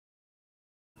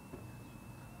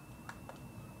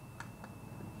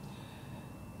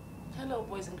Hello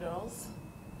boys and girls,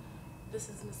 this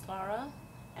is Miss Laura,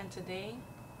 and today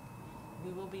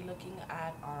we will be looking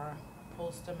at our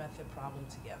poster method problem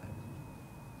together.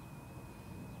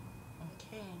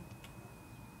 Okay,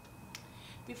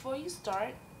 before you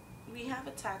start, we have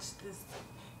attached this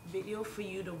video for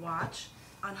you to watch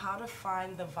on how to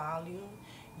find the volume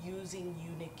using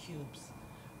unit cubes.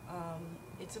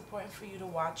 It's important for you to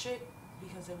watch it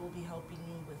because it will be helping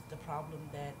you with the problem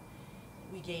that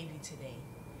we gave you today.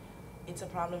 It's a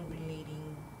problem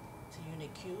relating to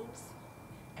unit cubes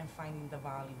and finding the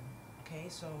volume. Okay,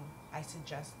 so I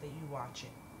suggest that you watch it.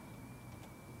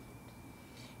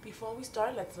 Before we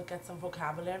start, let's look at some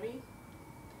vocabulary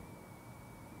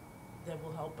that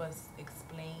will help us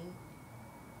explain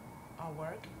our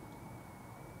work.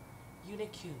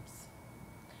 Unit cubes.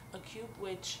 A cube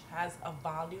which has a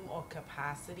volume or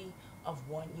capacity of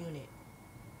 1 unit.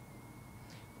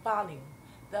 Volume.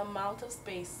 The amount of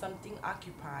space something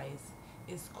occupies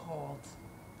is called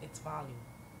its volume.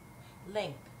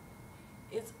 Length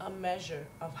is a measure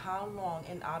of how long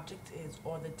an object is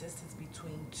or the distance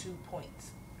between 2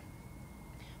 points.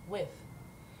 Width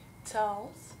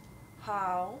tells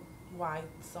how wide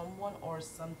someone or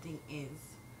something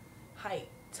is. Height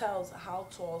tells how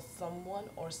tall someone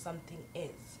or something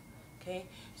is. Okay,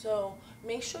 so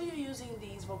make sure you're using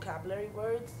these vocabulary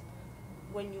words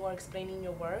when you are explaining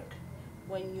your work,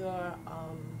 when you're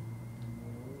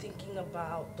thinking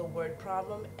about the word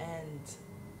problem and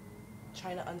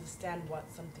trying to understand what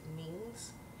something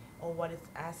means or what it's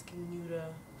asking you to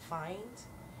find.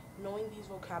 Knowing these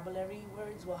vocabulary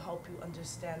words will help you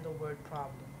understand the word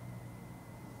problem.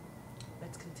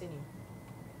 Let's continue.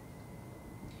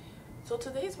 So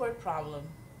today's word problem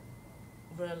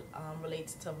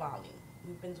relates to volume.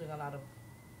 We've been doing a lot of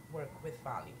work with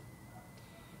volume.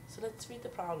 So let's read the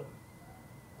problem.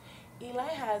 Eli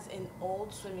has an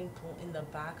old swimming pool in the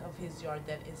back of his yard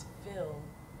that is filled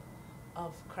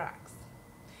of cracks.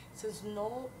 Since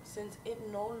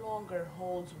it no longer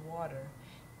holds water,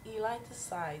 Eli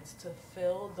decides to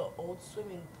fill the old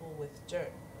swimming pool with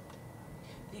dirt.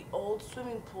 The old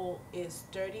swimming pool is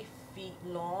 30 feet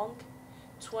long,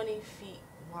 20 feet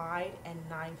wide, and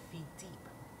 9 feet deep.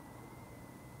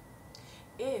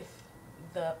 If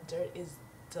the dirt is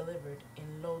delivered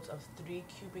in loads of 3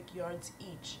 cubic yards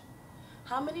each,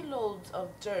 how many loads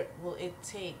of dirt will it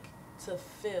take to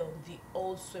fill the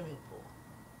old swimming pool?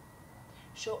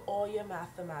 Show all your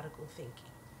mathematical thinking.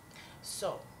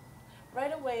 So,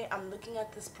 right away, I'm looking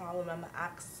at this problem. I'm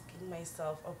asking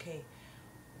myself, okay,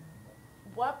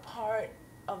 what part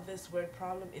of this word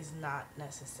problem is not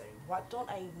necessary? What don't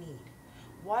I need?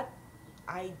 What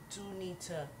I do need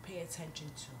to pay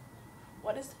attention to?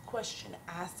 What is the question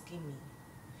asking me?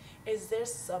 Is there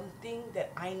something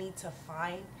that I need to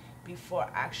find before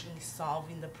actually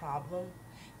solving the problem?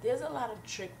 There's a lot of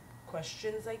trick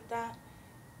questions like that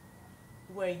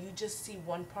where you just see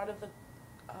one part of the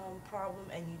problem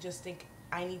and you just think,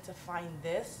 I need to find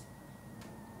this,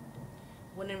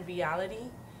 when in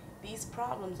reality these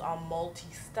problems are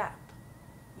multi-step.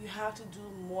 You have to do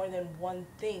more than one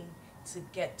thing to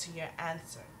get to your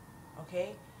answer.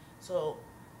 Okay, so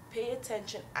pay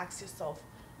attention, ask yourself,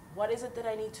 what is it that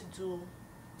I need to do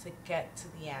to get to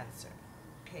the answer?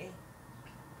 Okay.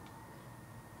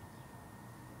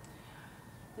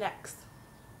 Next.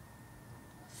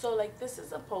 So like this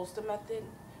is a poster method.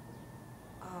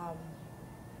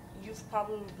 You've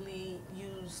probably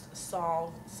used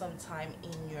solve sometime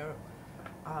in your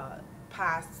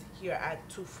past here at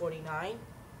 249.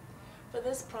 For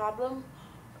this problem,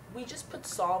 we just put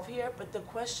solve here, but the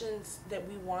questions that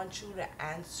we want you to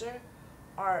answer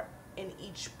are in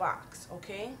each box,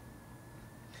 okay?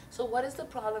 So what is the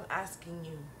problem asking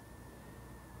you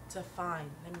to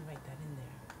find? Let me write that in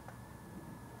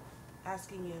there.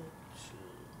 Asking you to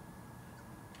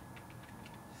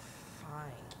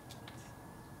find,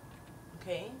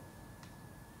 okay?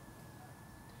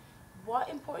 What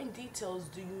important details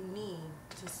do you need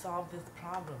to solve this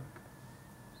problem?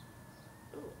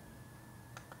 Ooh.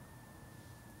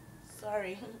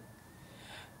 Sorry.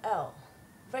 L.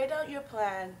 Write out your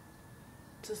plan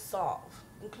to solve.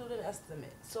 Include an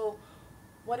estimate. So,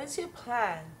 what is your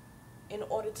plan in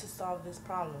order to solve this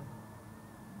problem?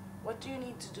 What do you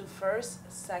need to do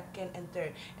first, second, and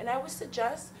third? And I would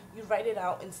suggest you write it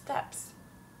out in steps.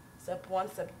 Step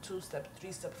 1, step 2, step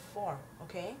 3, step 4.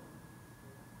 Okay?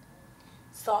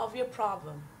 Solve your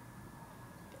problem.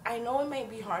 I know it may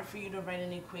be hard for you to write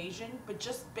an equation, but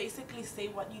just basically say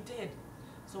what you did.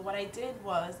 So what I did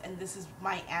was, and this is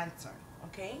my answer,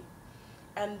 okay?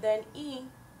 And then E,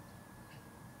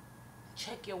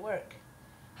 check your work.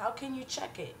 How can you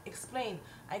check it? Explain.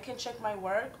 I can check my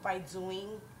work by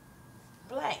doing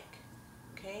blank,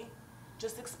 okay?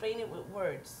 Just explain it with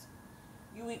words.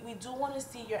 We do want to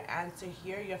see your answer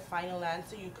here, your final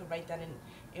answer. You could write that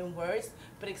in words,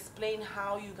 but explain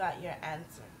how you got your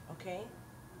answer, okay?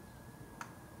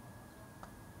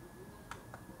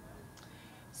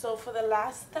 So for the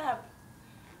last step,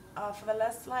 for the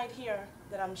last slide here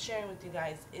that I'm sharing with you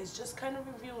guys, is just kind of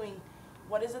reviewing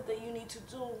what is it that you need to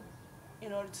do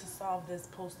in order to solve this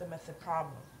poster method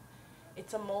problem.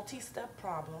 It's a multi-step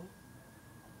problem.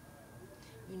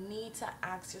 You need to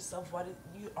ask yourself, what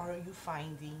are you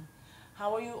finding?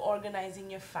 How are you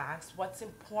organizing your facts? What's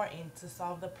important to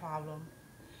solve the problem?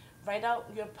 Write out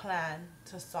your plan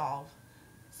to solve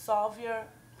your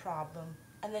problem,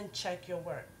 and then check your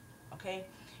work, okay?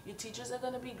 Your teachers are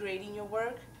going to be grading your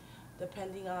work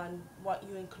depending on what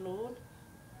you include,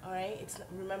 all right?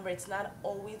 Remember, it's not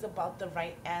always about the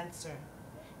right answer.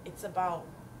 It's about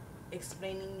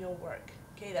explaining your work,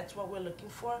 okay? That's what we're looking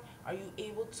for. Are you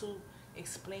able to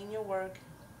explain your work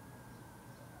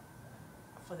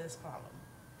for this problem?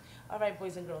 All right,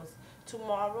 boys and girls.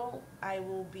 Tomorrow, I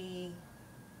will be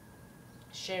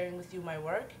sharing with you my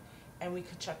work, and we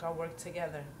could check our work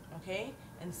together, okay?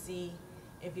 And see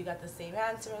if you got the same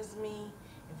answer as me,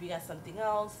 if you got something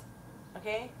else,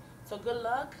 okay? So good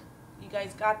luck. You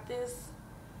guys got this.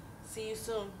 See you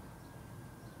soon.